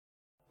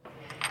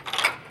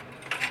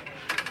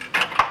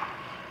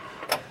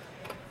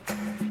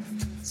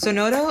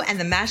Sonoro and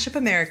the Mashup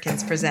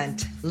Americans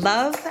present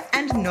Love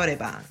and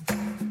Noraebang.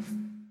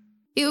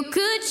 You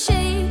could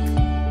shake,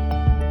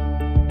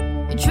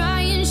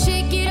 try and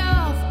shake it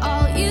off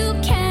all you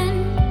can.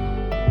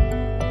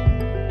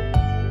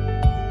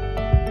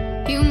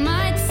 You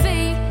might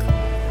fake,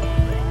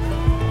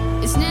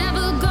 it's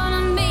never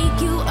gonna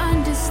make you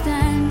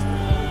understand.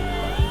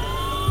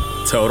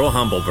 Total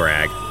humble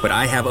brag, but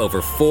I have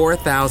over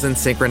 4,000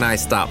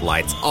 synchronized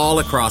stoplights all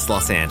across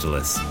Los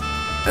Angeles.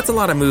 That's a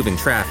lot of moving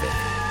traffic.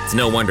 It's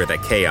no wonder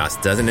that chaos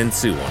doesn't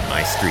ensue on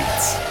my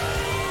streets.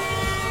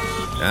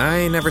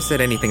 I never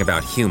said anything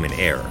about human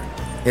error.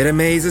 It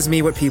amazes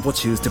me what people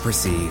choose to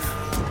perceive.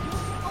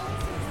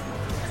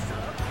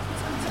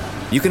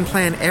 You can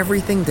plan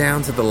everything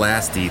down to the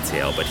last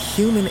detail, but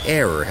human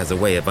error has a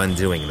way of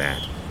undoing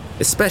that,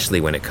 especially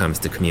when it comes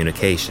to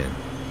communication.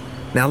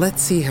 Now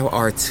let's see how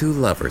our two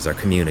lovers are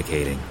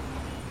communicating.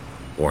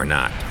 Or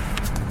not.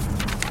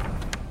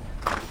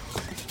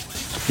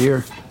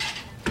 Here,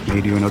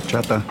 made you an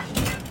horchata.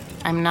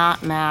 I'm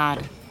not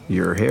mad.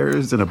 Your hair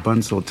is in a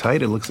bun so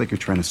tight it looks like you're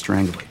trying to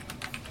strangle it.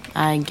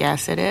 I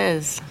guess it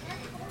is.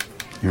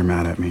 You're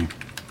mad at me.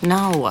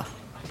 No.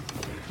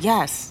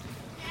 Yes.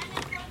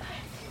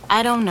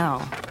 I don't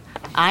know.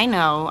 I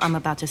know I'm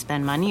about to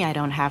spend money I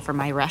don't have for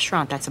my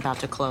restaurant that's about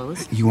to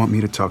close. You want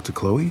me to talk to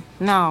Chloe?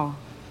 No,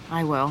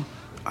 I will.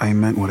 I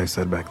meant what I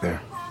said back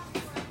there.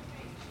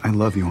 I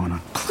love you,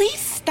 Anna. Please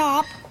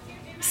stop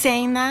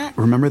saying that.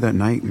 Remember that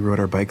night we rode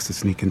our bikes to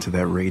sneak into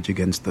that Rage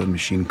Against the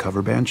Machine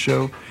cover band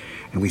show,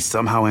 and we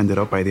somehow ended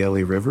up by the LA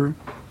River?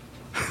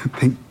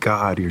 Thank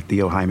God your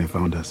Theo Jaime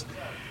found us.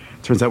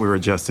 Turns out we were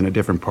just in a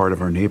different part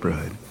of our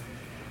neighborhood.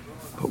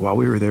 But while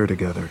we were there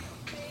together,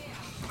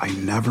 I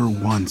never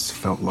once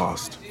felt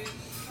lost.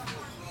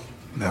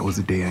 That was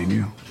the day I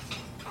knew.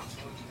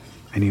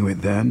 I knew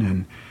it then,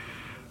 and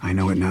I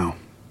know it now.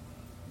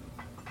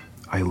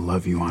 I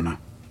love you, Anna.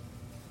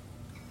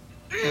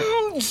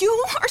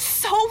 You are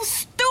so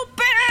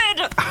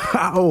stupid!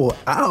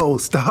 Ow,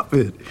 stop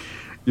it.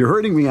 You're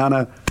hurting me,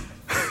 Anna.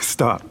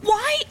 Stop.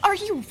 Why are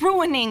you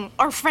ruining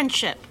our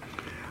friendship?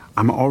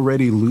 I'm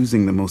already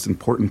losing the most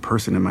important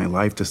person in my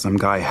life to some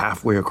guy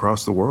halfway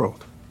across the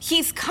world.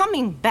 He's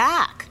coming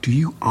back. Do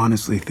you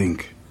honestly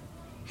think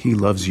he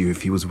loves you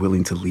if he was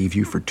willing to leave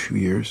you for 2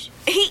 years?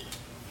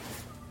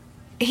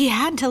 He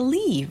had to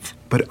leave.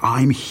 But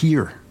I'm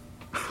here.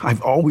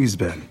 I've always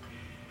been.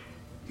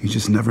 You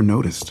just never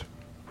noticed.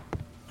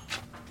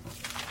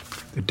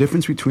 The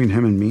difference between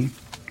him and me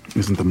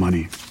isn't the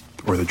money,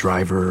 or the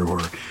driver,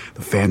 or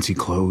the fancy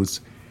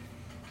clothes.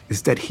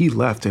 It's that he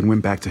left and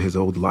went back to his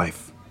old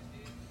life.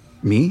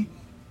 Me?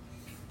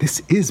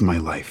 This is my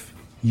life.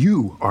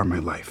 You are my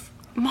life.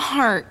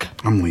 Mark.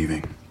 I'm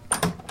leaving.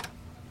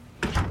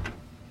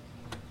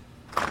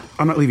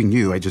 I'm not leaving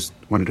you. I just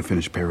wanted to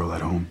finish payroll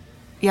at home.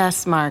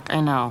 Yes, Mark,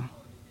 I know.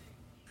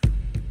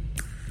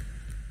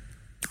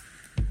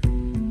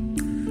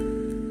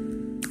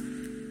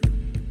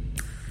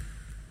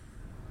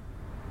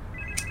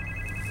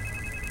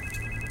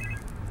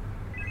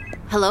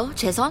 Hello,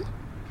 Jason?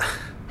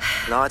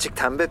 나 아직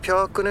담배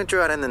펴? 끊을 줄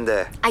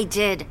알았는데. I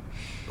did.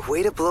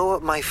 Way to blow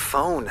up my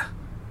phone.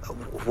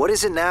 What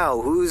is it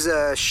now? Whose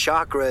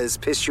chakras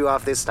pissed you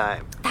off this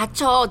time?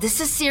 Dacho,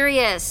 this is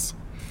serious.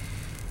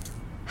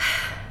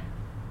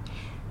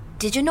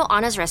 Did you know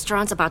Anna's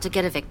restaurant's about to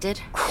get evicted?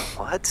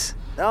 What?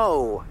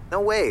 No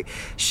way.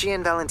 She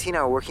and Valentina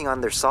are working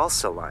on their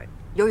salsa line.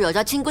 Your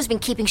여자친구's been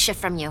keeping shit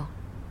from you.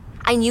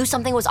 I knew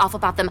something was off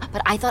about them,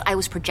 but I thought I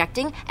was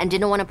projecting and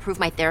didn't want to prove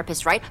my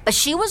therapist right. But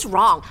she was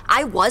wrong.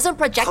 I wasn't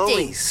projecting.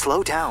 Chloe,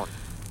 slow down.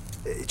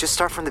 Just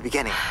start from the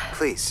beginning,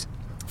 please.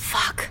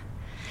 Fuck.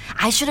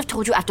 I should have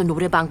told you after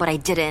Noraebang, but I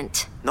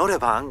didn't.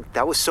 Noraebang?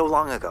 That was so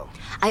long ago.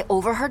 I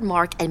overheard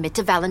Mark admit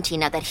to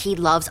Valentina that he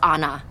loves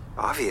Anna.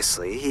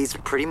 Obviously, he's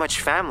pretty much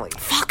family.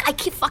 Fuck, I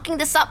keep fucking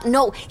this up.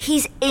 No,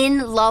 he's in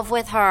love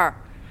with her.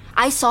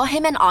 I saw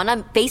him and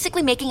Anna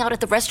basically making out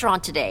at the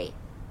restaurant today.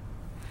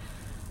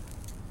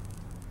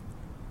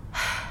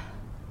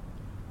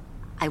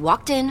 I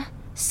walked in,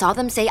 saw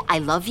them say, I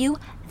love you,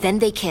 then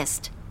they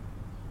kissed.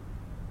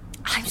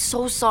 I'm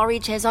so sorry,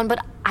 Jason, but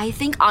I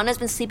think Anna's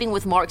been sleeping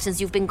with Mark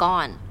since you've been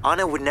gone.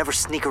 Anna would never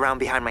sneak around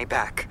behind my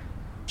back.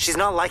 She's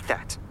not like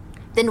that.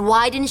 Then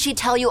why didn't she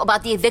tell you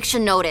about the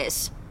eviction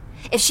notice?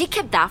 If she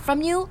kept that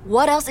from you,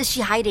 what else is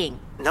she hiding?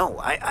 No,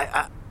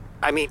 I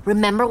mean...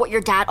 Remember what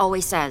your dad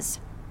always says.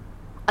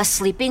 A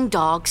sleeping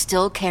dog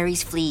still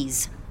carries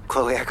fleas.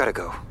 Chloe, I gotta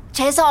go.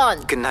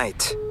 Jason! Good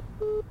night.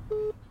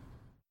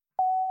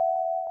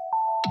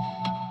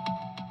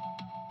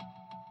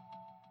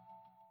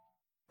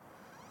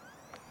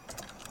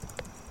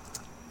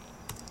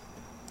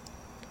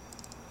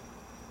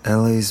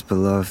 LA's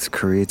beloved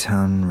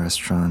Koreatown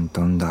restaurant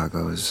Don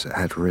Dago's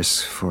at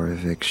risk for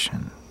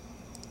eviction.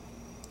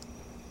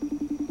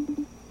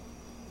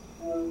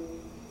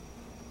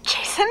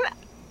 Jason,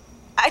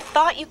 I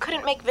thought you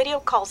couldn't make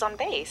video calls on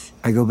base.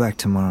 I go back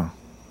tomorrow.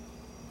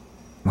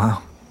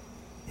 Wow,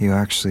 you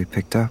actually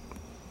picked up.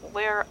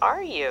 Where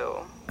are you?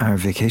 Our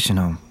vacation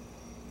home.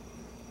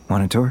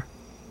 Want a tour?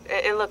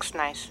 It looks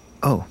nice.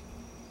 Oh.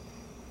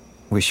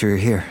 Wish you were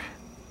here.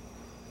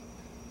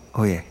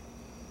 Oh, yeah.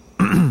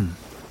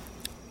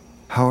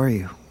 How are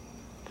you?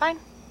 Fine.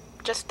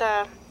 Just,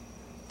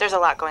 there's a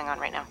lot going on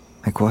right now.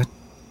 Like what?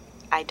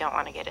 I don't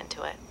want to get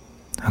into it.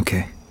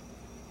 Okay.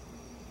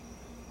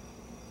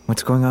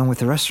 What's going on with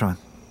the restaurant?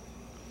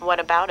 What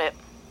about it?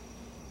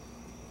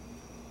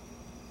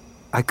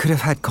 I could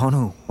have had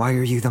Konu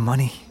wire you the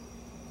money.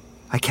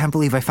 I can't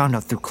believe I found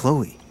out through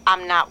Chloe.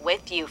 I'm not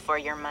with you for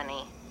your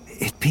money.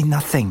 It'd be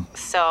nothing.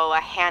 So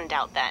a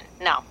handout then.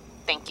 No,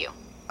 thank you.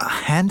 A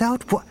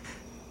handout? What?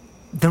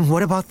 Then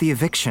what about the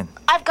eviction?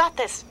 I've got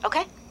this,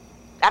 okay?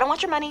 I don't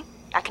want your money.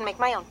 I can make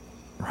my own.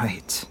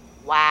 Right.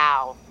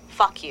 Wow.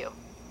 Fuck you.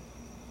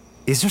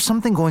 Is there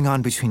something going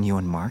on between you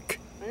and Mark?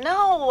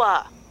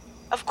 No.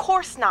 Of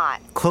course not.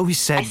 Chloe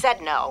said... I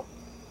said no.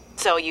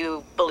 So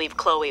you believe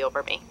Chloe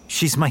over me?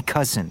 She's my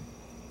cousin.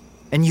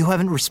 And you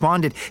haven't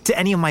responded to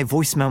any of my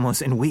voice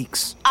memos in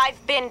weeks.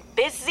 I've been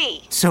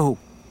busy. So,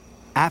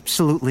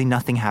 absolutely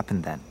nothing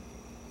happened then?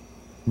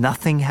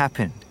 Nothing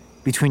happened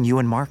between you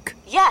and Mark?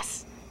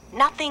 Yes.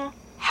 Nothing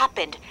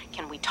happened.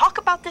 Can we talk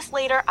about this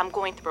later? I'm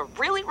going through a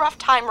really rough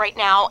time right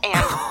now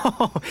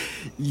and...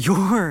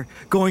 You're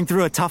going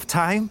through a tough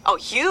time? Oh,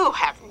 you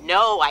have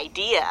no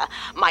idea.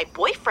 My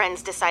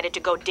boyfriend's decided to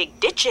go dig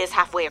ditches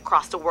halfway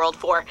across the world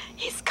for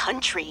his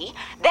country.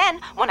 Then,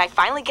 when I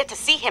finally get to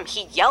see him,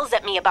 he yells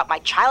at me about my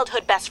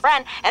childhood best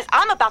friend as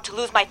I'm about to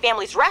lose my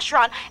family's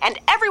restaurant and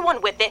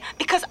everyone with it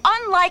because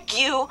unlike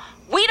you,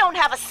 we don't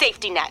have a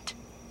safety net.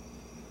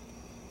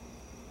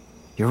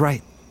 You're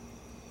right.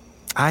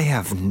 I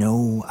have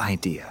no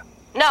idea.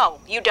 No,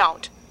 you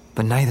don't.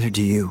 But neither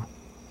do you.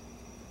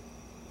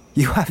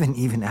 You haven't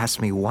even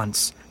asked me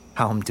once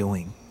how I'm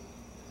doing.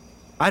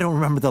 I don't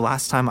remember the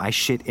last time I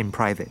shit in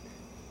private.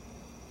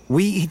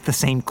 We eat the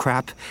same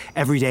crap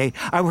every day.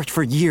 I worked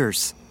for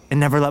years and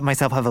never let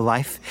myself have a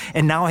life.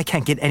 And now I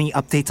can't get any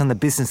updates on the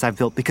business I've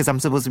built because I'm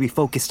supposed to be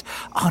focused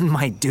on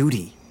my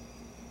duty.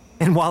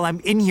 And while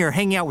I'm in here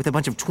hanging out with a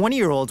bunch of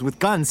 20-year-olds with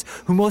guns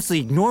who mostly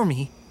ignore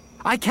me,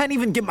 I can't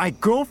even get my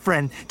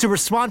girlfriend to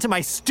respond to my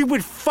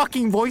stupid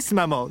fucking voice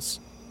memos.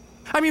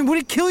 I mean, would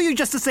it kill you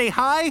just to say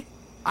hi?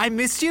 I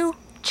miss you?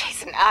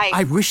 Jason,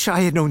 I wish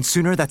I had known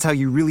sooner that's how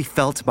you really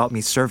felt about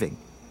me serving.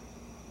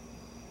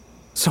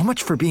 So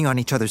much for being on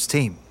each other's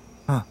team.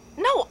 Huh?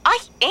 No, I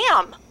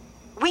am.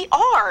 We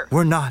are.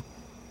 We're not.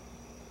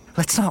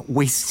 Let's not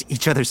waste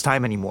each other's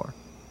time anymore.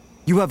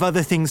 You have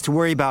other things to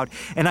worry about,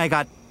 and I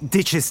got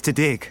ditches to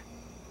dig.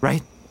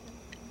 Right?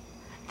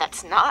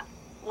 That's not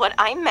what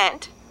I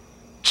meant.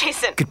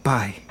 Jason.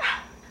 Goodbye,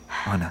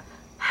 Anna.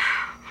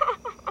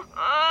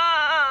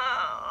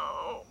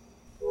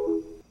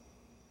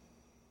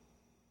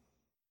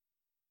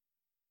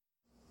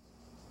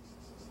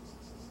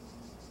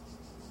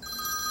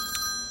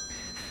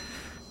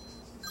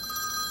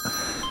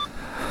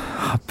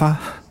 아빠?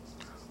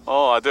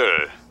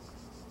 아들.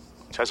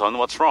 재선,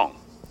 what's wrong?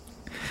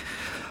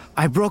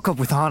 I broke up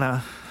with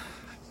Anna.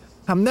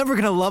 I'm never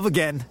gonna love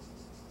again.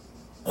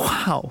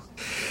 Wow.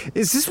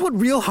 Is this what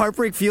real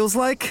heartbreak feels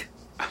like?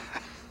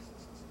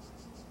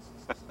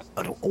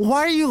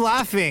 Why are you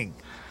laughing?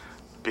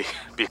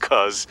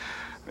 Because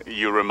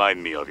you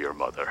remind me of your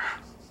mother.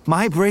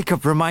 My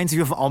breakup reminds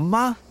you of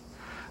엄마?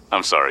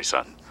 I'm sorry,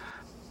 son.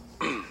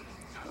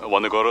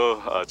 Want to go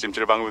to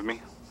찜질방 with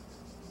me?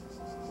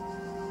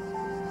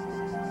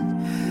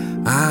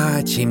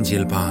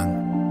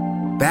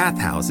 Chimjilbang.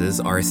 Bathhouses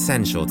are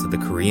essential to the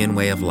Korean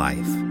way of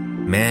life.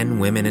 Men,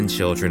 women, and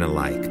children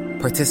alike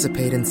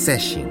participate in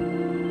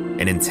seshin,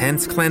 an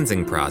intense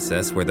cleansing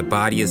process where the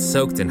body is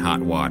soaked in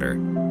hot water,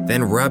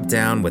 then rubbed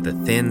down with a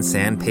thin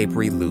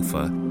sandpapery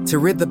loofah to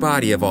rid the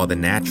body of all the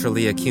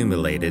naturally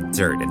accumulated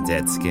dirt and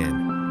dead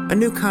skin. A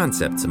new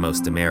concept to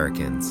most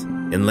Americans.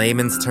 In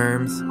layman's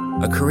terms,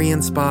 a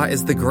Korean spa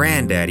is the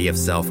granddaddy of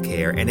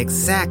self-care and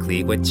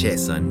exactly what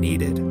Jaesun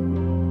needed.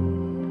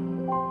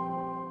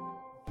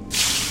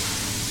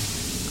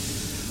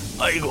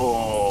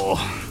 아이고.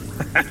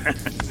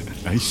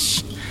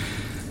 아이씨.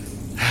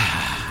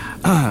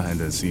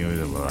 Let's see what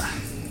it was.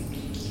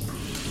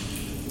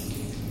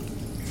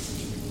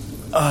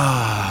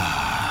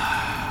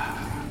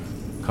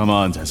 Come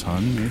on,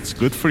 Jaesun. It's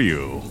good for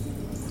you.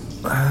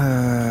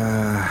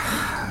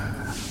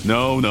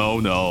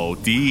 No.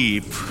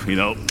 Deep.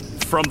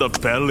 From the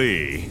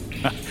belly.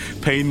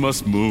 Pain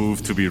must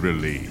move to be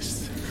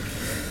released.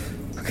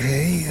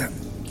 Okay.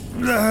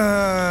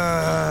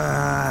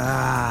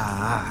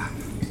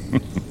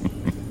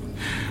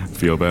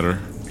 Feel better?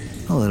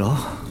 A little.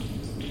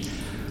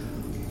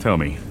 Tell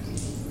me,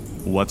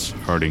 what's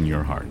hurting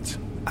your heart?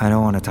 I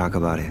don't want to talk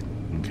about it.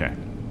 Okay.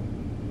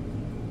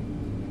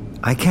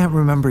 I can't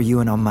remember you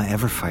and Amma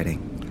ever fighting.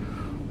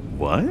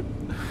 What?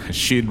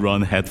 She'd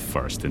run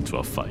headfirst into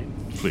a fight.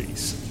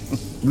 Please.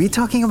 We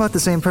talking about the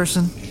same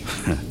person?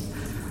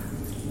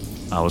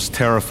 I was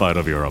terrified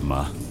of your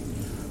Amma.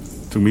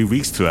 Took me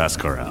weeks to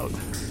ask her out.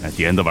 At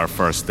the end of our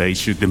first date,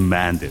 she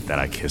demanded that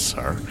I kiss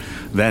her.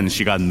 Then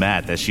she got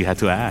mad that she had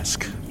to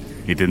ask.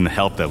 It didn't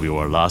help that we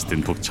were lost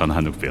in Bukchon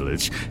Hanuk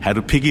village, had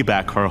to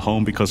piggyback her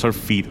home because her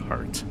feet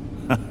hurt.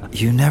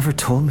 You never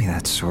told me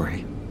that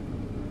story.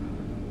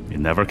 It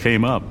never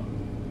came up.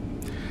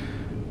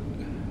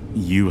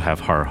 You have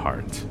her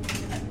heart.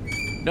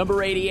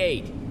 Number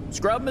 88.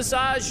 Scrub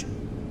massage?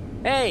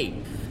 Hey!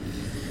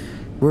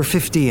 We're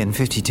 50 and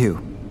 52.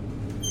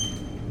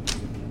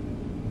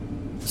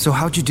 So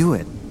how'd you do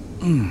it?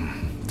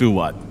 Do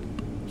what?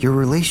 Your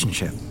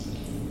relationship.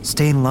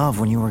 Stay in love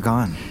when you were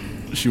gone.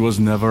 She was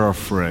never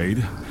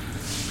afraid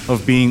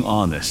of being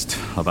honest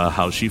about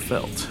how she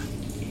felt.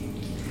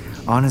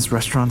 Anna's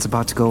restaurant's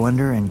about to go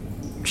under and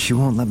she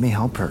won't let me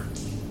help her.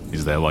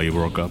 Is that why you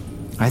broke up?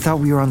 I thought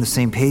we were on the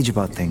same page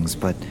about things,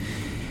 but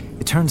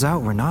it turns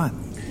out we're not.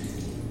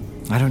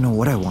 I don't know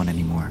what I want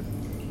anymore.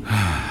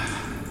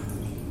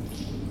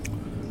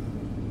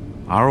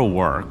 Our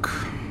work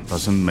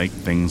doesn't make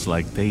things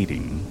like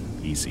dating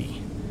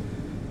easy.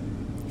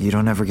 You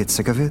don't ever get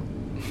sick of it?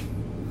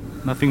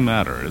 Nothing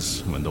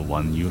matters when the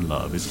one you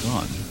love is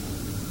gone.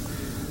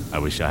 I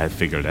wish I had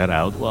figured that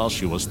out while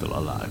she was still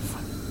alive.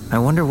 I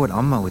wonder what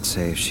Amma would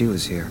say if she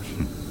was here.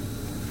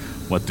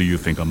 What do you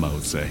think Amma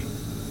would say?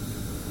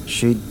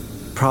 She'd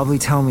probably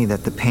tell me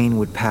that the pain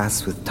would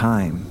pass with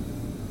time.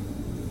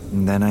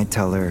 And then I'd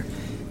tell her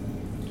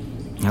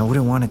I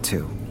wouldn't want it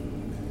to.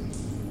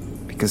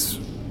 Because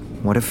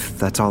what if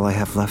that's all I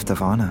have left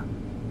of Anna?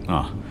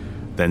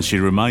 Then she'd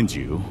remind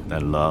you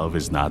that love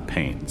is not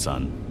pain,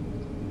 son.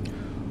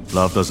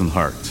 Love doesn't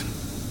hurt.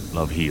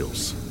 Love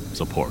heals,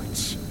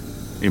 supports,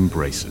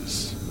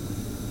 embraces.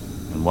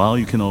 And while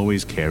you can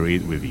always carry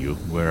it with you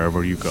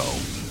wherever you go,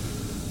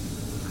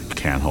 you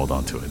can't hold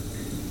on to it.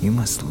 You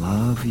must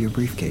love your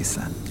briefcase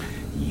then.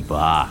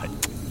 이봐,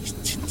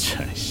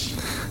 진짜.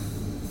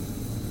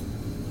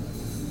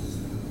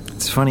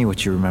 It's funny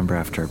what you remember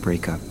after a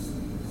breakup.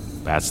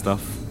 Bad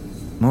stuff?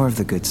 More of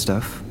the good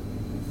stuff.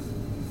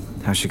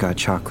 How she got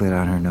chocolate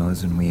on her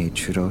nose when we ate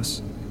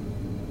churros.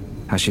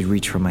 How she'd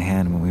reach for my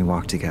hand when we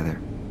walked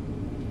together.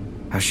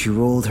 How she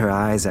rolled her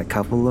eyes at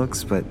couple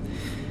looks, but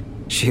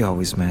she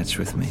always matched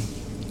with me.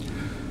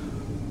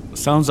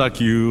 Sounds like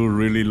you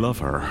really love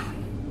her.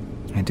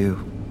 I do.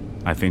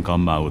 I think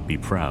Amma would be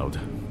proud.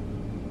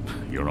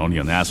 You're only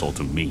an asshole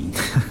to me.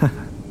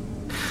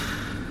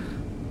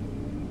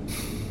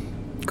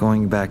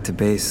 Going back to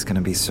base is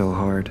gonna be so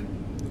hard.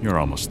 You're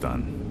almost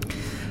done.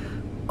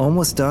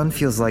 Almost done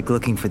feels like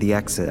looking for the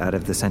exit out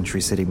of the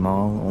Century City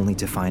Mall, only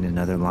to find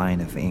another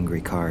line of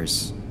angry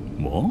cars.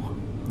 What?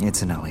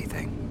 It's an LA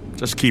thing.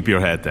 Just keep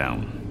your head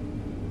down.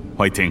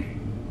 Fighting.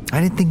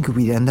 I didn't think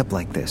we'd end up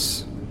like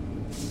this.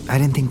 I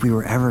didn't think we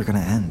were ever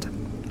gonna end.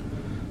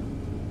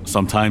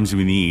 Sometimes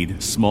we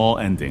need small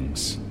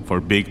endings for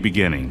big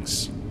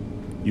beginnings.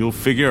 You'll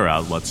figure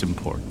out what's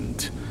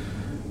important.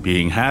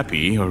 Being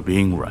happy or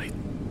being right.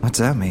 What's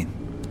that mean?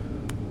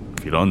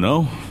 If you don't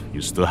know,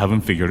 you still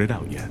haven't figured it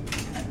out yet.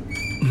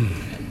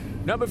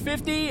 Number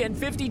 50 and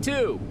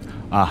 52.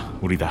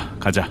 우리다.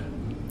 가자.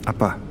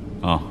 Appa.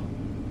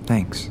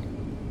 Thanks.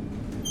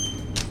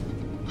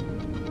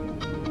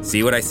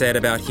 See what I said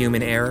about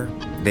human error?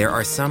 There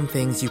are some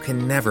things you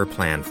can never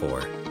plan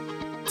for.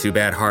 Too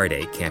bad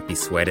heartache can't be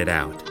sweated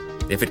out.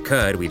 If it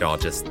could, we'd all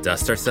just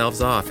dust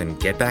ourselves off and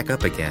get back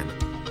up again.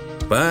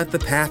 But the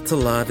path to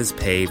love is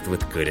paved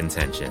with good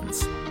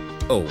intentions.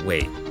 Oh,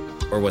 wait.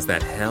 Or was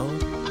that hell?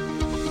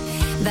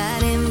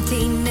 That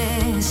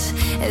emptiness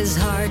is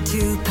hard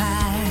to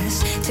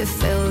pass. To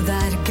fill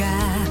that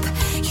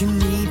gap, you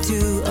need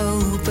to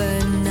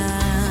open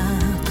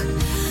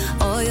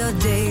up. All your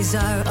days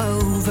are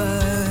over.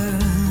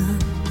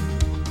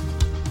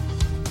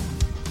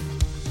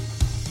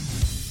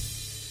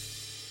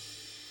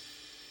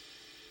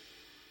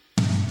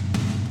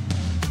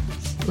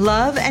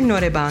 Love and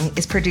Noraebang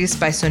is produced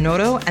by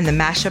Sonoro and the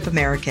Mashup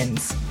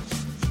Americans.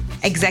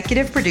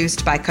 Executive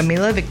produced by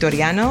Camila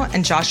Victoriano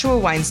and Joshua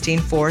Weinstein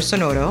for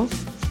Sonoro,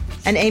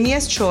 and Amy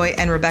S. Choi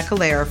and Rebecca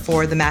Lehrer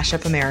for the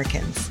Mashup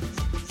Americans.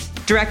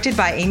 Directed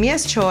by Amy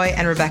S. Choi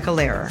and Rebecca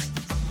Lehrer.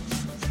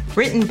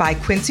 Written by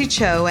Quincy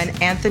Cho and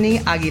Anthony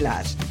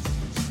Aguilar.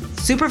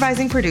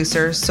 Supervising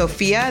producer,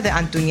 Sofia de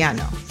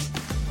Antuñano.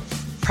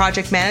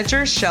 Project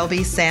manager, Shelby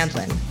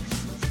Sandlin.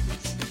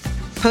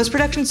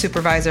 Post-production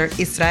supervisor,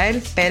 Israel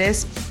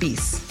Perez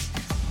Bis.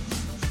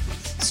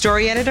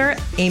 Story editor,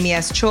 Amy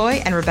S.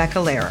 Choi and Rebecca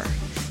Lehrer.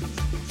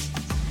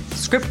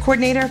 Script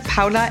coordinator,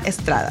 Paula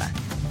Estrada.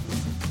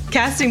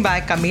 Casting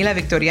by Camila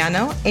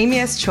Victoriano, Amy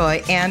S.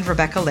 Choi, and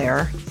Rebecca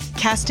Lehrer.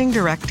 Casting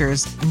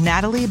directors,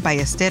 Natalie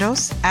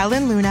Ballesteros,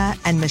 Alan Luna,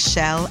 and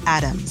Michelle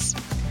Adams.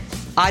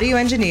 Audio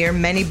engineer,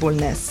 Manny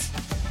Bulnes.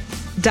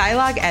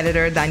 Dialogue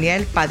editor,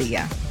 Daniel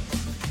Padilla.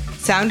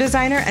 Sound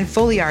designer and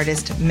Foley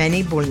artist,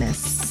 Manny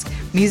Bulnes.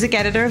 Music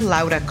editor,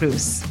 Laura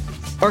Cruz.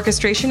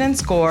 Orchestration and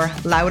score,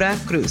 Laura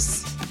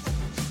Cruz.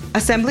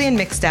 Assembly and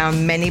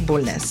mixdown, Manny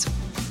Bulnes.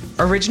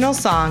 Original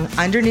song,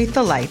 Underneath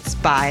the Lights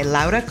by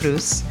Laura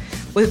Cruz,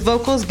 with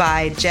vocals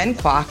by Jen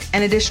Kwok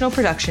and additional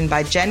production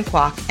by Jen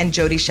Kwok and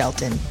Jody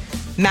Shelton.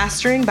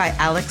 Mastering by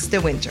Alex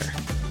DeWinter.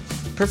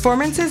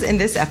 Performances in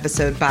this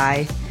episode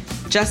by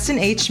Justin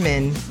H.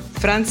 Min,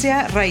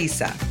 Francia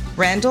Raiza,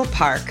 Randall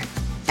Park,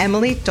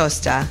 Emily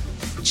Tosta,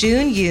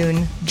 June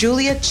Yoon,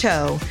 Julia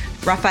Cho,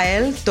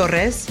 Rafael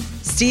Torres,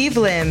 Steve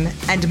Lim,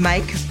 and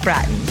Mike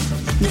Bratton.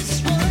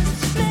 This was